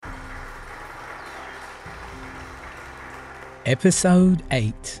Episode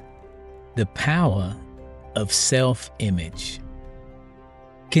 8: The Power of Self-Image.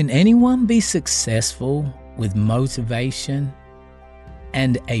 Can anyone be successful with motivation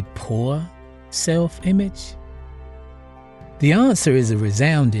and a poor self-image? The answer is a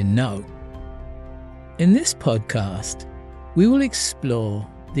resounding no. In this podcast, we will explore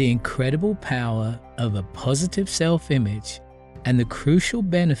the incredible power of a positive self-image and the crucial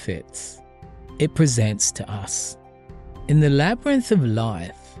benefits it presents to us. In the labyrinth of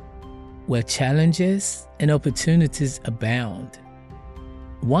life, where challenges and opportunities abound,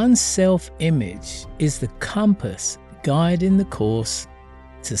 one's self-image is the compass guiding the course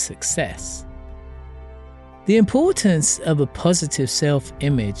to success. The importance of a positive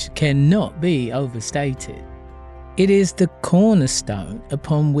self-image cannot be overstated. It is the cornerstone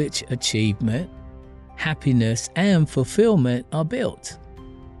upon which achievement, happiness, and fulfillment are built.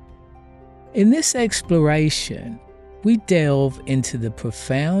 In this exploration, we delve into the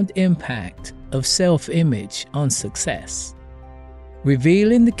profound impact of self-image on success,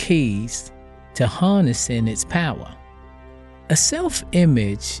 revealing the keys to harnessing its power. A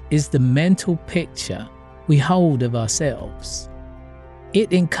self-image is the mental picture we hold of ourselves.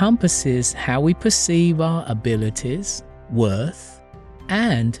 It encompasses how we perceive our abilities, worth,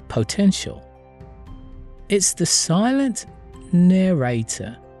 and potential. It's the silent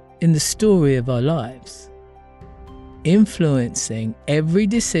narrator in the story of our lives, influencing every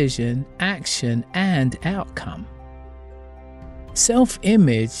decision, action, and outcome.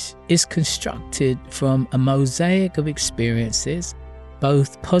 Self-image is constructed from a mosaic of experiences,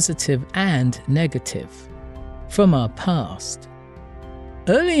 both positive and negative, from our past.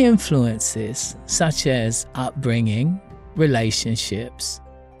 Early influences such as upbringing, relationships,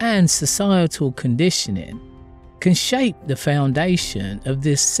 and societal conditioning can shape the foundation of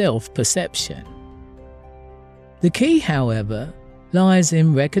this self-perception. The key, however, lies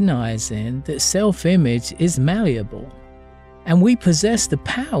in recognizing that self-image is malleable, and we possess the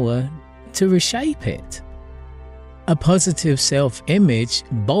power to reshape it. A positive self-image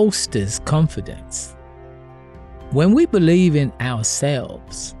bolsters confidence. When we believe in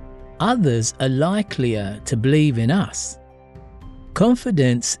ourselves, others are likelier to believe in us.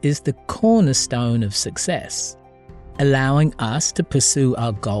 Confidence is the cornerstone of success, allowing us to pursue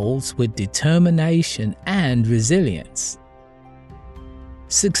our goals with determination and resilience.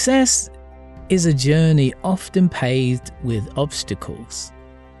 Success is a journey often paved with obstacles.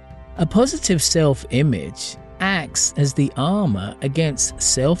 A positive self-image acts as the armor against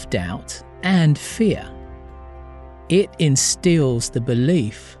self-doubt and fear. It instills the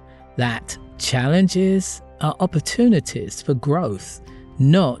belief that challenges are opportunities for growth,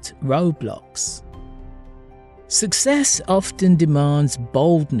 not roadblocks. Success often demands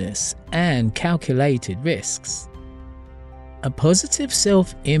boldness and calculated risks. A positive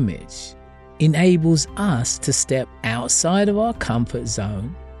self-image enables us to step outside of our comfort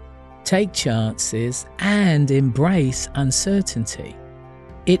zone, take chances, and embrace uncertainty.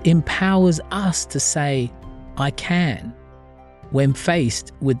 It empowers us to say, "I can," when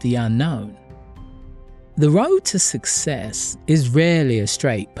faced with the unknown. The road to success is rarely a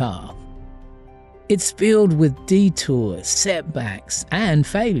straight path. It's filled with detours, setbacks, and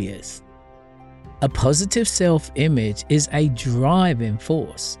failures. A positive self-image is a driving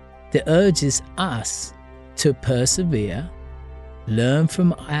force that urges us to persevere, learn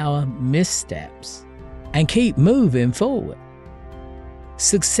from our missteps, and keep moving forward.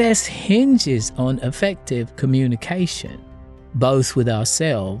 Success hinges on effective communication, both with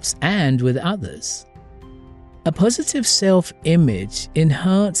ourselves and with others. A positive self-image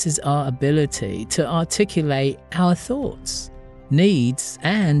enhances our ability to articulate our thoughts, needs,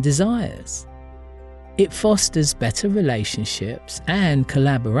 and desires. It fosters better relationships and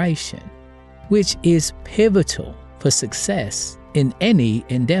collaboration, which is pivotal for success in any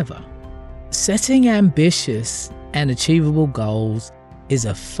endeavor. Setting ambitious and achievable goals is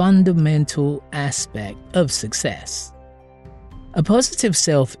a fundamental aspect of success. A positive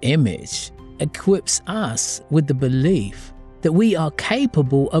self-image equips us with the belief that we are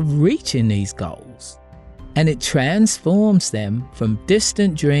capable of reaching these goals, and it transforms them from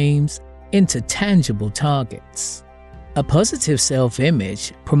distant dreams into tangible targets. A positive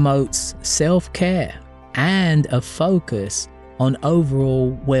self-image promotes self-care and a focus on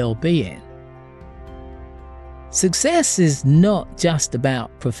overall well-being. Success is not just about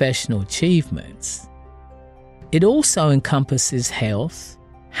professional achievements. It also encompasses health,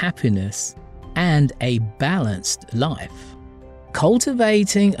 happiness, and a balanced life.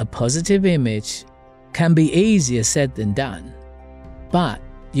 Cultivating a positive image can be easier said than done, but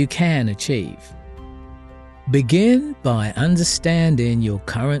you can achieve. Begin by understanding your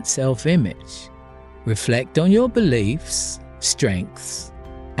current self-image. Reflect on your beliefs, strengths,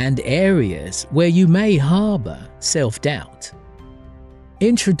 and areas where you may harbor self-doubt.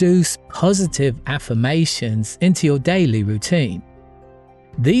 Introduce positive affirmations into your daily routine.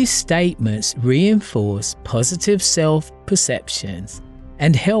 These statements reinforce positive self-perceptions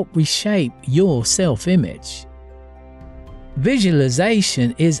and help reshape your self-image.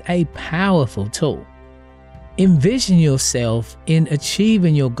 Visualization is a powerful tool. Envision yourself in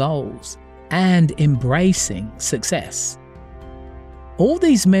achieving your goals and embracing success. All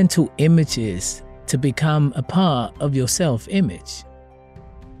these mental images to become a part of your self-image.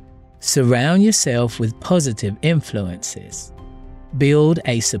 Surround yourself with positive influences. Build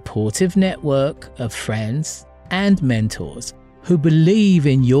a supportive network of friends and mentors who believe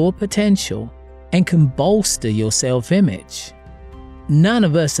in your potential and can bolster your self-image. None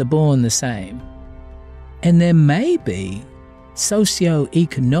of us are born the same, and there may be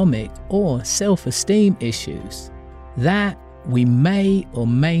socio-economic or self-esteem issues that we may or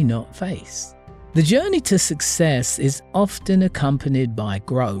may not face. The journey to success is often accompanied by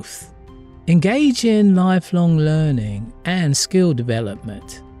growth. Engage in lifelong learning and skill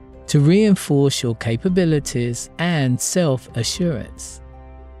development to reinforce your capabilities and self-assurance.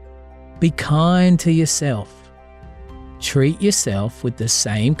 Be kind to yourself. Treat yourself with the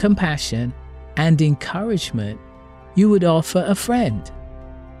same compassion and encouragement you would offer a friend.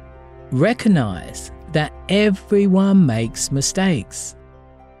 Recognize that everyone makes mistakes,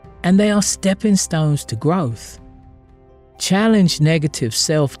 and they are stepping stones to growth. Challenge negative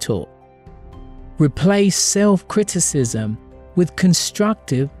self-talk. Replace self-criticism with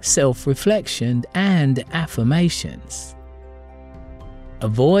constructive self-reflection and affirmations.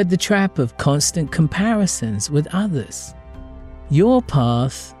 Avoid the trap of constant comparisons with others. Your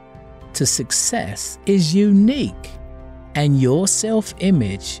path to success is unique, and your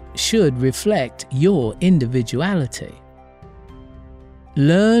self-image should reflect your individuality.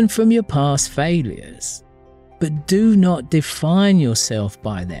 Learn from your past failures, but do not define yourself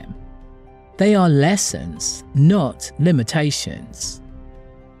by them. They are lessons, not limitations.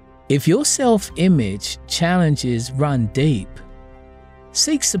 If your self-image challenges run deep,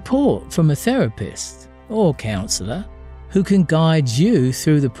 seek support from a therapist or counselor who can guide you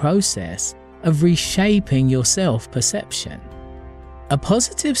through the process of reshaping your self-perception. A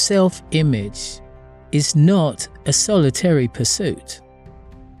positive self-image is not a solitary pursuit.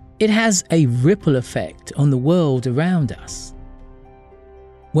 It has a ripple effect on the world around us.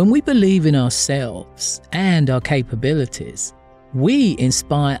 When we believe in ourselves and our capabilities, we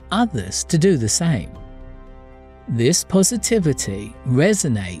inspire others to do the same. This positivity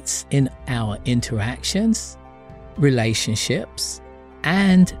resonates in our interactions, relationships,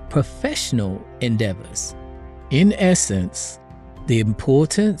 and professional endeavors. In essence, the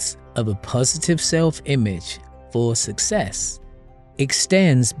importance of a positive self-image for success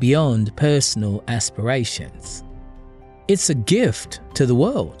extends beyond personal aspirations. It's a gift to the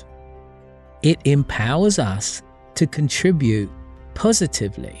world. It empowers us to contribute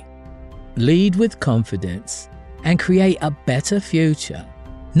positively, lead with confidence, and create a better future,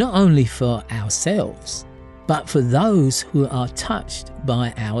 not only for ourselves, but for those who are touched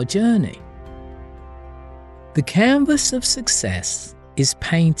by our journey. The canvas of success is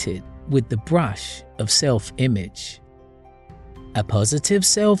painted with the brush of self-image. A positive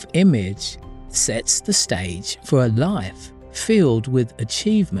self-image sets the stage for a life filled with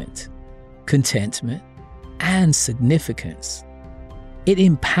achievement, contentment, and significance. It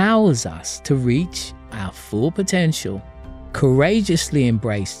empowers us to reach our full potential, courageously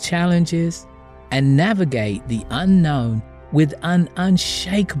embrace challenges, and navigate the unknown with an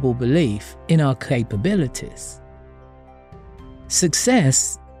unshakable belief in our capabilities.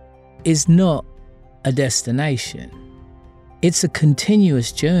 Success is not a destination. It's a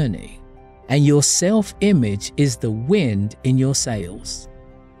continuous journey, and your self-image is the wind in your sails.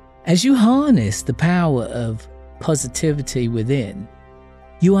 As you harness the power of positivity within,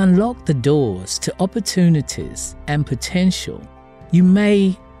 you unlock the doors to opportunities and potential you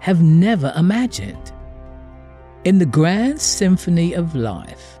may have never imagined. In the grand symphony of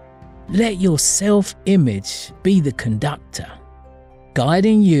life, let your self-image be the conductor,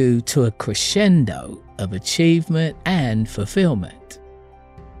 guiding you to a crescendo of achievement and fulfillment.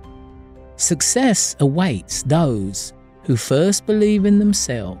 Success awaits those who first believe in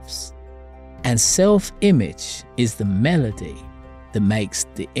themselves, and self-image is the melody that makes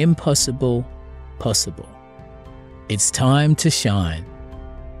the impossible possible. It's time to shine.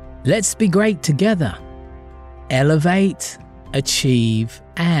 Let's be great together. Elevate, achieve,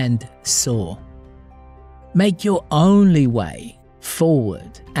 and soar. make your only way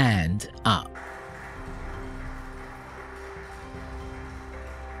forward and up.